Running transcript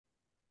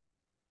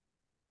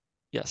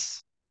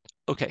Yes.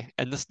 Okay,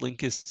 and this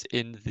link is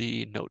in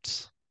the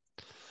notes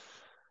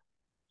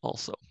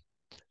also.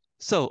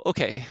 So,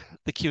 okay,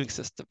 the queuing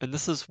system, and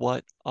this is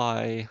what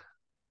I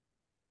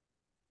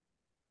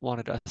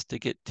wanted us to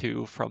get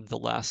to from the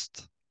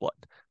last one.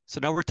 So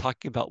now we're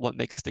talking about what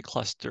makes the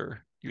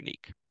cluster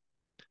unique.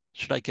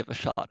 Should I give a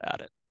shot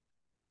at it?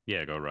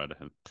 Yeah, go right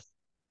ahead.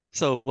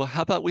 So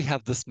how about we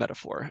have this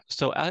metaphor?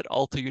 So at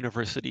Aalto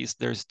universities,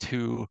 there's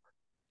two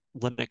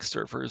Linux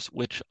servers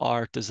which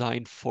are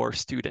designed for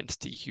students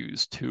to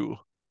use to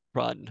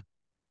run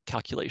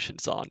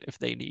calculations on if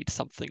they need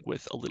something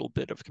with a little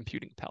bit of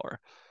computing power.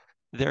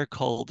 They're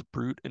called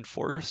brute and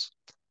force,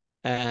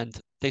 and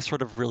they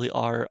sort of really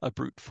are a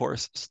brute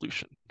force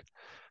solution.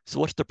 So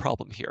what's the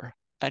problem here?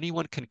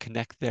 Anyone can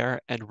connect there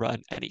and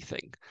run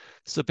anything.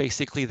 So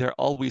basically, they're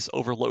always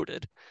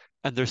overloaded.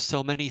 And there's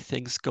so many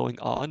things going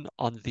on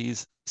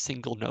these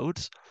single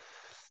nodes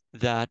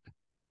that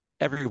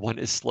everyone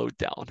is slowed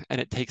down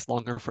and it takes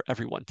longer for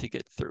everyone to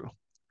get through.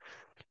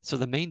 So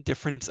the main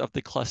difference of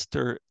the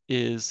cluster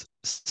is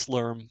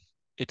Slurm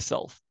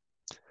itself.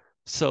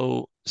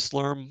 So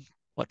Slurm,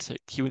 what's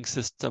it, queuing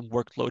system,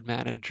 workload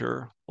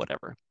manager,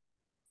 whatever.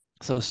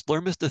 So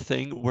Slurm is the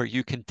thing where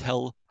you can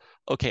tell,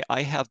 okay,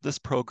 I have this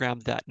program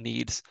that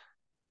needs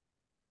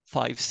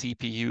 5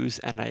 CPUs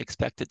and I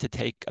expect it to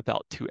take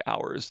about 2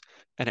 hours.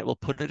 And it will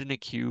put it in a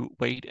queue,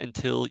 wait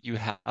until you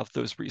have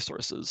those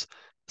resources,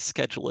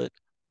 schedule it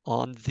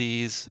on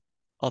these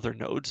other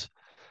nodes,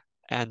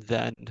 and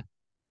then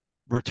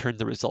return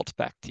the results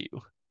back to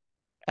you.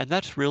 And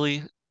that's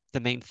really the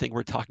main thing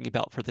we're talking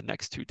about for the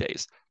next 2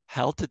 days.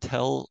 How to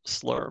tell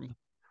Slurm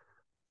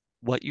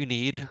what you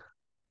need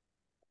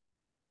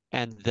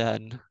and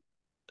then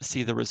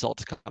see the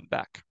results come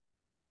back.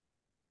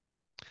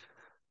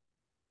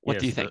 What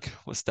do you Yes, think?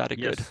 Was that a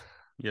good?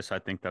 yes, I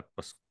think that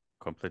was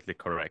completely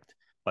correct.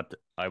 But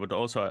I would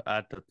also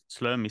add that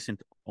Slurm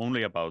isn't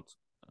only about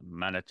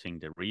managing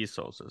the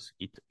resources.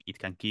 It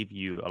can give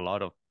you a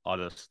lot of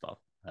other stuff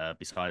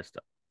besides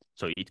that.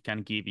 So it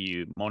can give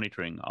you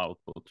monitoring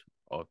output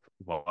of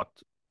what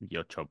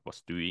your job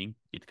was doing.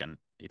 It can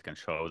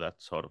show that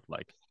sort of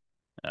like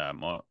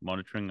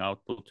monitoring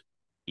output.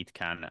 It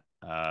can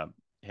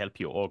help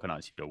you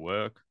organize your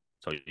work,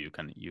 so you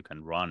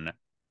can run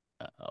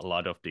a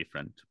lot of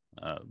different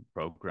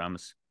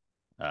programs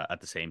at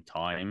the same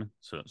time.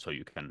 So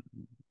you can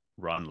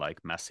run like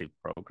massive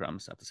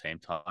programs at the same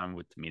time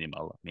with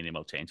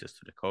minimal changes to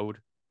the code.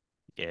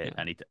 Yeah.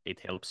 And it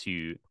helps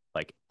you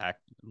like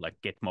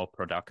get more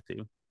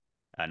productive.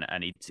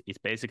 And it's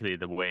basically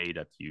the way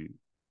that you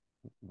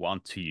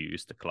want to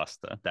use the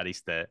cluster. That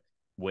is the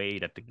way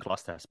that the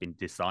cluster has been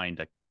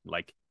designed.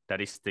 Like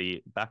that is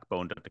the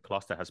backbone that the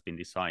cluster has been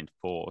designed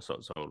for.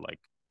 So like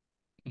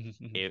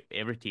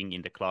everything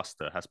in the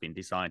cluster has been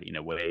designed in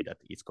a way that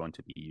it's going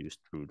to be used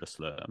through the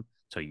Slurm.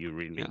 So you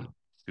really Yeah.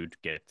 should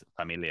get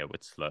familiar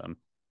with Slurm.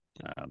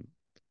 Um,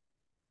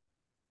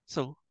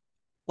 So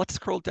let's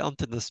scroll down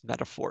to this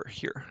metaphor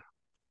here.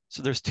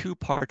 So there's two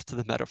parts to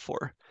the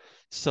metaphor.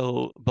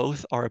 So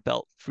both are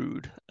about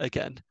food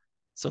again.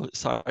 So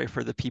sorry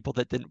for the people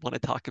that didn't want to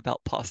talk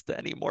about pasta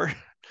anymore.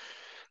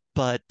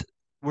 But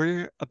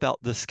we're about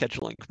the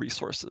scheduling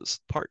resources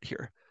part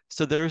here.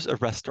 So there's a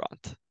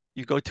restaurant.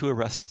 You go to a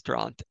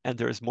restaurant and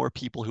there's more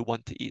people who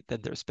want to eat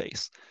than there's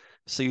space.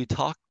 So you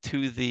talk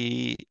to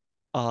the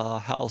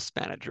house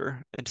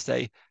manager and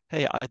say,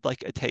 hey, I'd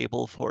like a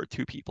table for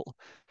 2 people.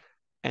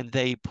 And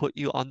they put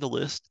you on the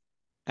list.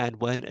 And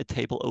when a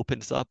table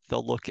opens up,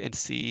 they'll look and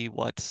see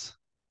what's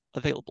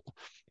available.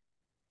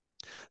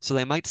 So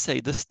they might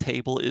say this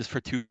table is for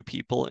 2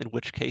 people, in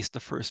which case the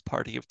first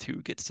party of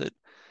 2 gets it.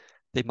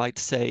 They might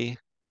say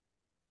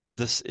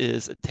this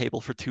is a table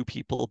for 2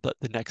 people, but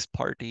the next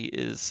party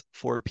is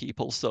 4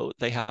 people, so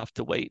they have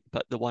to wait,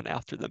 but the one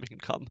after them can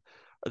come.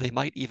 Or they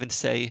might even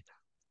say,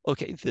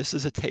 okay, this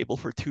is a table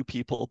for 2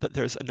 people, but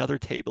there's another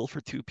table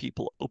for 2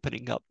 people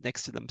opening up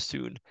next to them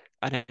soon,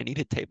 and I need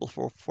a table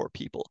for 4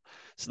 people.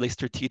 So they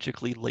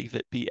strategically leave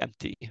it be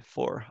empty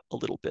for a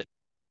little bit.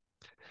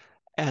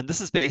 And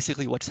this is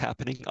basically what's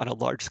happening on a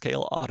large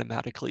scale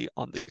automatically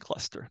on the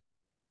cluster.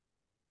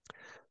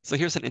 So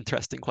here's an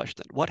interesting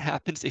question. What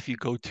happens if you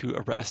go to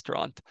a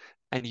restaurant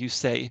and you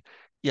say,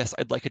 yes,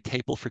 I'd like a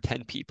table for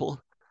 10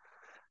 people,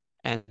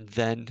 and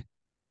then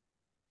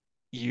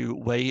you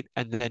wait,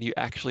 and then you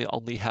actually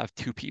only have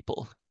 2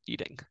 people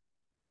eating?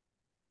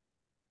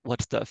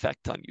 What's the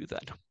effect on you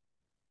then?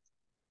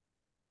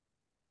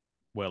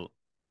 well,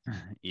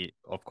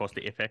 of course,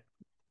 the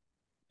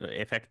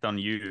effect on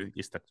you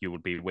is that you will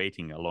be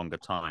waiting a longer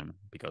time,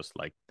 because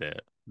like the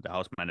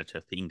house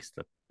manager thinks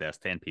that there's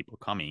 10 people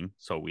coming,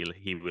 so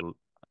he will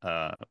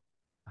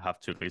have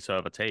to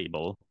reserve a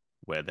table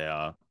where there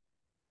are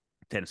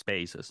 10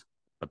 spaces.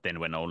 But then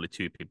when only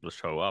 2 people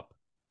show up,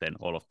 then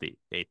all of the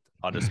 8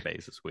 other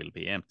spaces will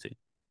be empty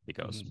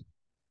because,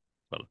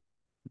 well,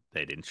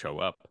 they didn't show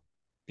up.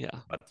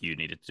 Yeah, But you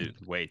needed to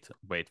wait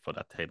for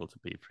that table to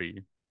be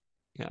free.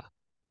 yeah.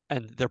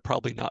 And they're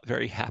probably not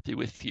very happy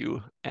with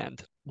you and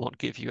won't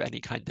give you any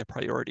kind of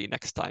priority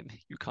next time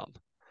you come.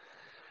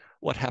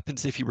 What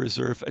happens if you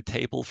reserve a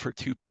table for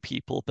 2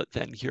 people, but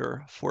then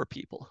you're 4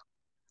 people?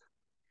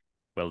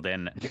 Well,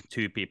 then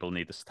 2 people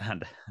need to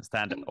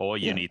stand, or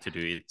you Yeah, need to do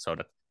it so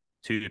that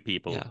 2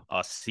 people yeah,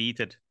 are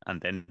seated,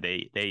 and then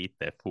they eat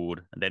their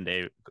food, and then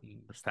they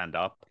mm, stand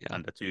up, yeah,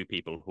 and the 2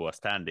 people who are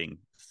standing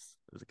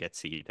get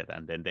seated,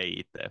 and then they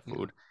eat their yeah,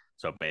 food.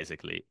 So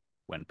basically,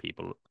 when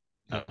people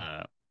yeah,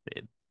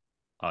 they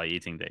are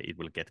eating, it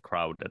will get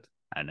crowded,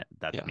 and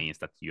that yeah, means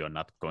that you are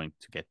not going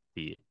to get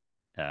the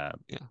uh,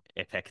 yeah,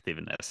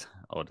 effectiveness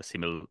or the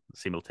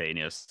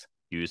simultaneous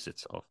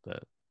usage of the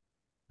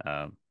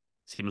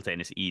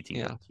simultaneous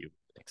eating that yeah, you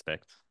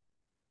expect.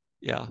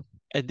 yeah.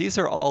 And these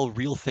are all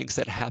real things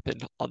that happen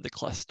on the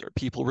cluster.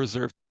 People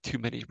reserve too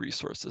many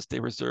resources. They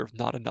reserve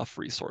not enough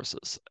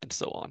resources, and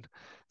so on.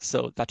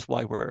 So that's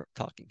why we're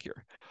talking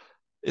here.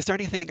 Is there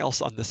anything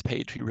else on this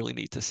page we really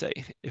need to say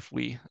if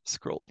we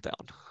scroll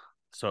down?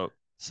 So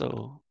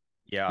So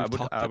yeah, I we've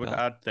would talked I would about,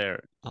 add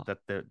there uh, that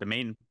the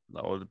main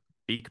or the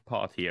big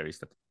part here is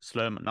that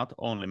Slurm not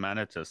only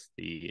manages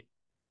the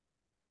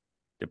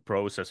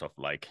process of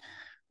like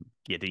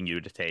getting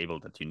you the table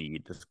that you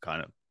need, this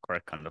kind of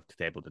correct kind of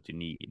table that you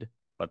need,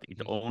 but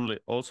it mhm, only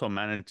also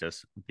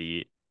manages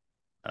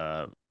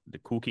uh, the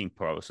cooking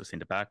process in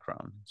the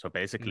background. So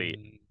basically,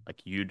 mm,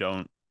 like you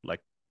don't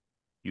like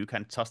you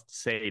can just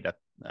say that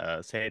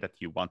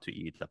you want to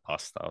eat a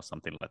pasta or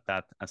something like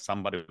that, and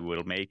somebody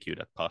will make you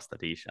that pasta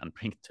dish and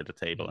bring it to the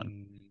table, and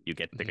mm, you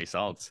get the mhm,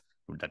 mhm. results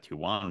that you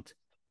want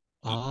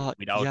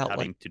without Yeah,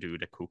 having to do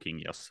the cooking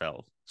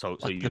yourself. So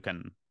like you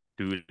can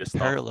do the the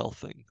stuff. parallel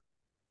thing.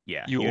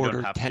 Yeah, You you don't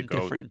order have to 10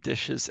 go. different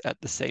dishes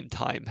at the same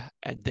time,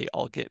 and they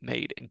all get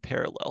made in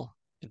parallel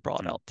and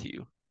brought Mm. out to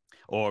you.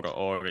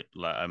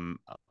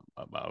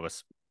 I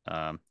was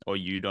or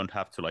you don't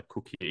have to like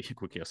cook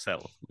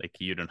yourself. Like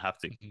you don't have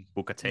to Mhm.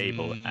 book a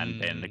table and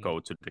then Mm, go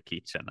to the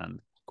kitchen and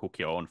cook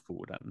your own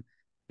food and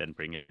then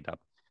bring it up.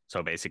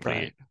 So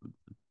basically, right.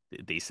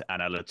 this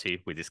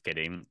analogy, which is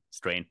getting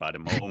strained by the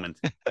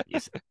moment,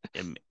 is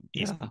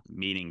is Yeah.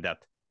 meaning that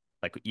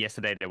like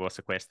yesterday there was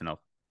a question of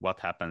what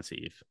happens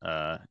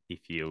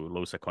if you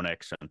lose a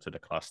connection to the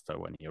cluster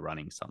when you're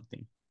running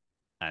something,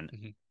 and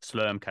Mhm,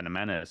 Slurm can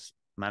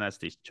manage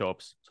these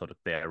jobs so that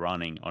they're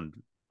running on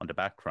the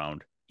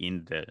background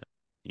in the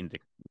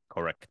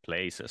correct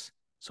places,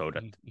 so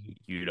that mhm, mhm.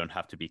 you don't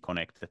have to be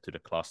connected to the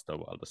cluster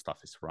while the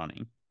stuff is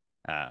running.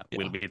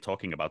 We'll Yeah. be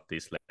talking about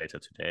this later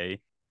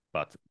today,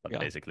 but Yeah.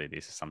 basically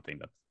this is something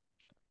that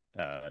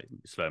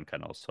Slurm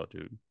can also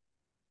do.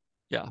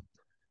 Yeah.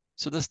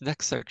 So this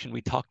next section,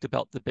 we talked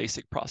about the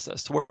basic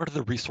process. What are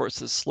the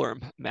resources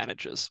Slurm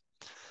manages?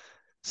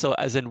 So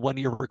as in when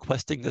you're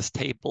requesting this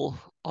table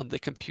on the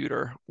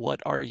computer,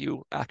 what are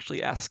you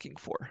actually asking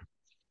for?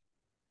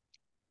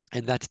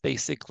 And that's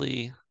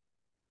basically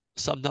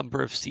some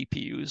number of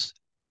CPUs,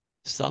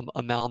 some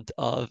amount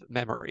of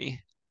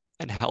memory,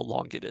 and how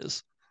long it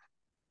is.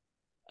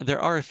 And there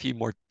are a few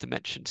more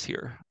dimensions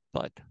here,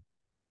 but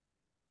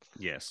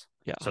Yes.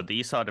 So yeah.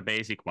 these are the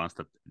basic ones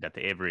that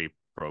every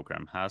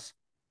program has.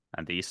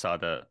 And these are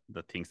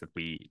the things that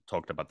we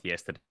talked about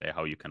yesterday,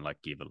 how you can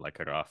like give like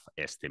a rough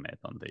estimate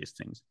on these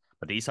things.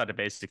 But these are the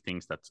basic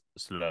things that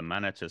Slurm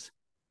manages.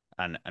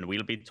 And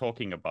we'll be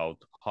talking about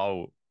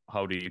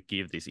how do you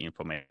give this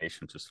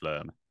information to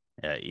Slurm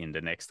in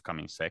the next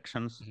coming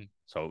sections. Mhm.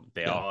 So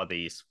there Yeah. are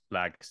these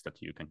flags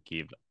that you can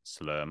give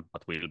Slurm,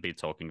 but we'll be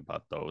talking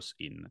about those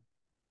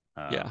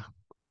uh, Yeah.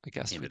 I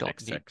guess in we the don't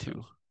next need to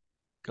sections.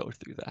 go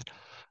through that.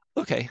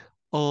 Okay.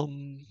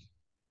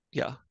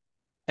 Yeah.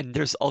 And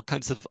there's all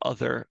kinds of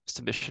other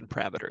submission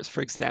parameters.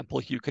 For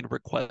example, you can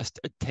request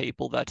a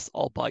table that's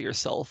all by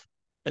yourself,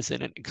 as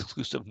in an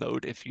exclusive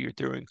node if you're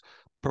doing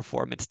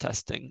performance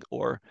testing,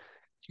 or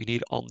you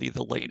need only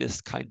the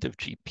latest kind of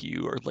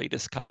GPU or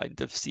latest kind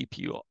of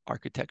CPU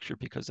architecture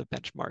because of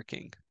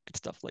benchmarking and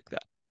stuff like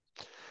that.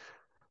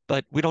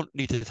 But we don't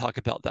need to talk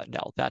about that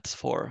now. That's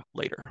for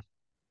later.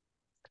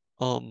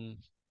 Um,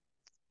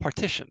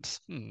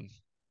 Partitions.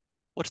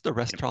 What's the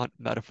restaurant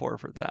metaphor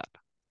for that?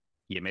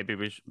 Yeah, maybe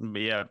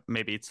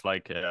maybe it's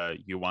like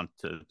you want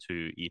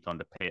to eat on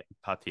the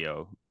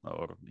patio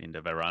or in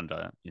the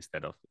veranda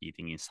instead of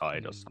eating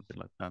inside or Mm, something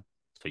like that.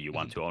 So you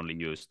want mhm. to only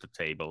use the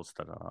tables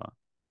that are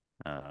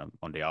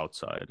on the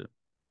outside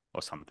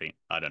or something.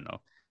 I don't know,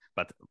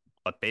 but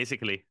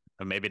basically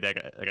maybe the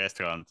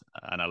restaurant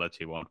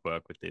analogy won't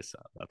work with this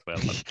that well.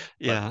 But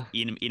Yeah.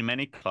 in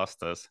many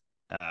clusters,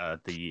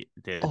 the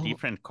Oh,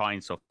 different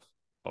kinds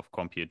of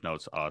compute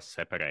nodes are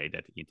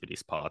separated into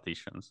these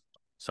partitions.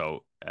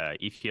 So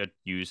if you're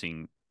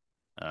using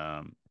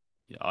um,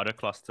 other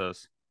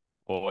clusters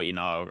or in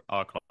our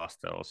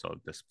cluster also,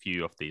 there's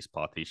few of these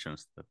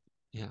partitions that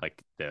yeah.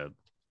 like the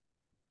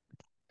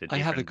I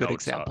have a different good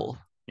nodes are. example.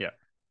 Yeah.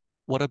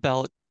 What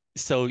about,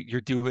 so you're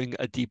doing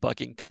a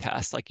debugging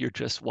task, like you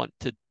just want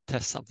to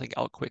test something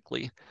out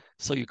quickly.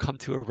 So you come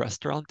to a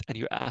restaurant and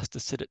you ask to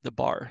sit at the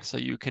bar. So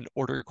you can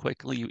order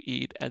quickly, you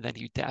eat, and then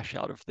you dash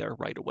out of there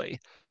right away.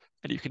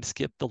 And you can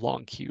skip the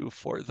long queue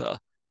for the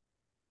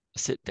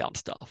sit down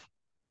stuff.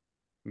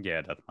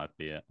 Yeah, that might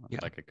be Yeah.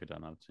 like a good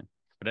analogy.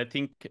 But I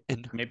think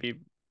And maybe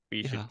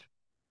we should. yeah,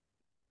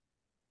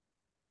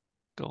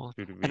 go on.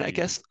 Should And I we?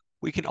 guess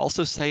we can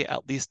also say,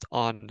 at least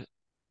on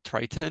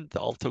Triton, the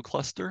Aalto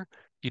cluster,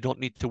 you don't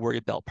need to worry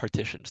about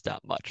partitions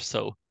that much.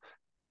 So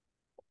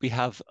we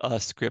have a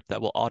script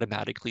that will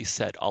automatically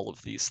set all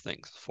of these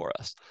things for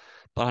us.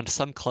 But on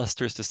some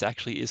clusters, this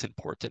actually is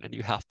important, and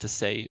you have to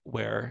say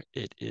where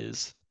it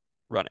is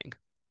running.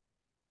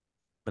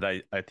 But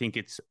I think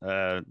it's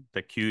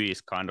the queue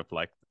is kind of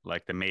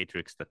like the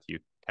matrix that you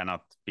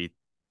cannot be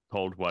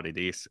told what it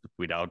is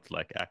without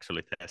like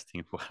actually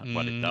testing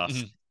what it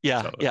does.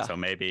 Yeah, So yeah. so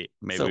maybe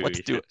So maybe let's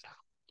we do should. it.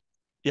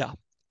 Yeah.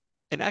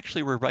 And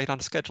actually, we're right on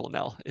schedule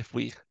now if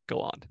we go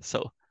on.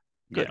 So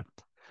Yeah. good.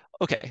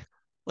 Okay.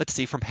 Let's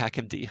see from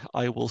HackMD.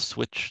 I will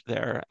switch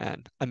there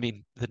and I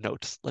mean the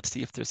notes. Let's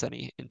see if there's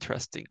any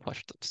interesting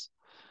questions.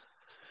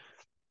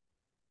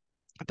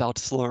 About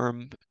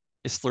Slurm,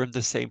 is Slurm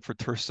the same for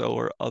Terso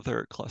or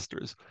other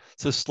clusters?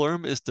 So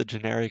Slurm is the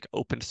generic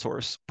open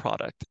source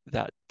product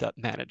that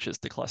manages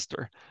the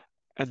cluster.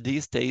 And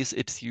these days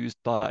it's used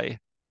by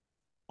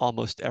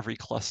almost every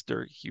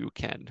cluster you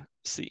can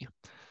see.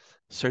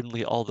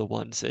 Certainly all the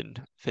ones in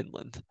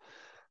Finland.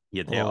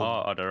 Yeah, there Um,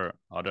 are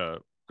other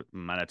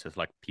managers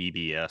like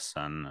PBS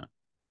and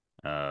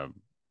uh,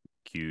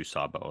 Q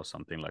sub or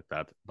something like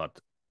that. But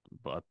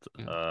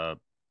yeah,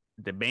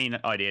 the main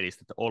idea is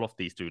that all of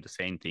these do the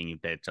same thing.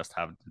 They just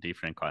have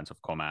different kinds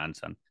of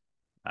commands and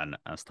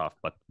stuff.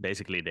 But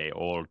basically, they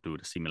all do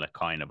the similar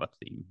kind of a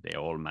thing. They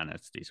all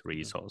manage these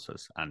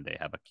resources and they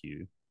have a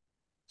queue.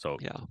 So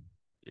yeah,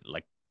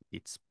 like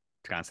it's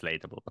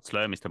translatable. But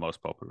Slurm is the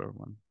most popular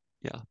one.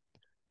 yeah.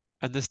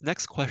 And this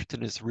next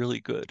question is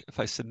really good. If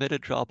I submit a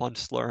job on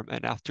Slurm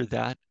and after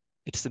that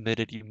it's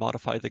submitted, you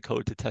modify the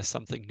code to test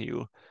something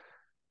new.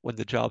 When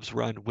the jobs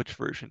run, which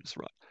versions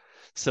run?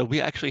 So we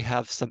actually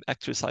have some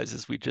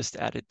exercises we just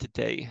added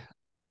today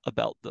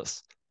about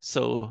this.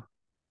 So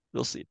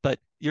we'll see. But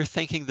you're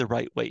thinking the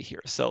right way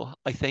here. So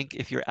I think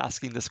if you're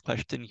asking this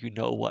question, you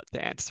know what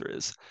the answer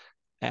is.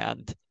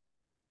 And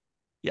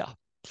yeah,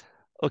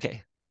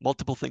 okay.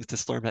 Multiple things to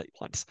Slurm at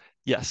once.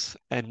 Yes.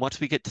 And once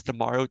we get to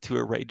tomorrow to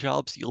array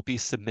jobs, you'll be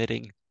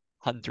submitting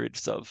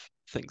hundreds of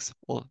things.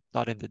 Well,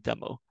 not in the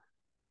demo.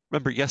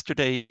 Remember,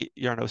 yesterday,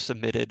 Jarno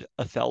submitted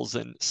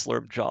 1,000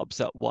 Slurm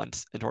jobs at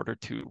once in order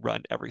to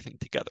run everything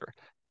together.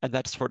 And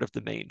that's sort of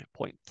the main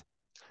point.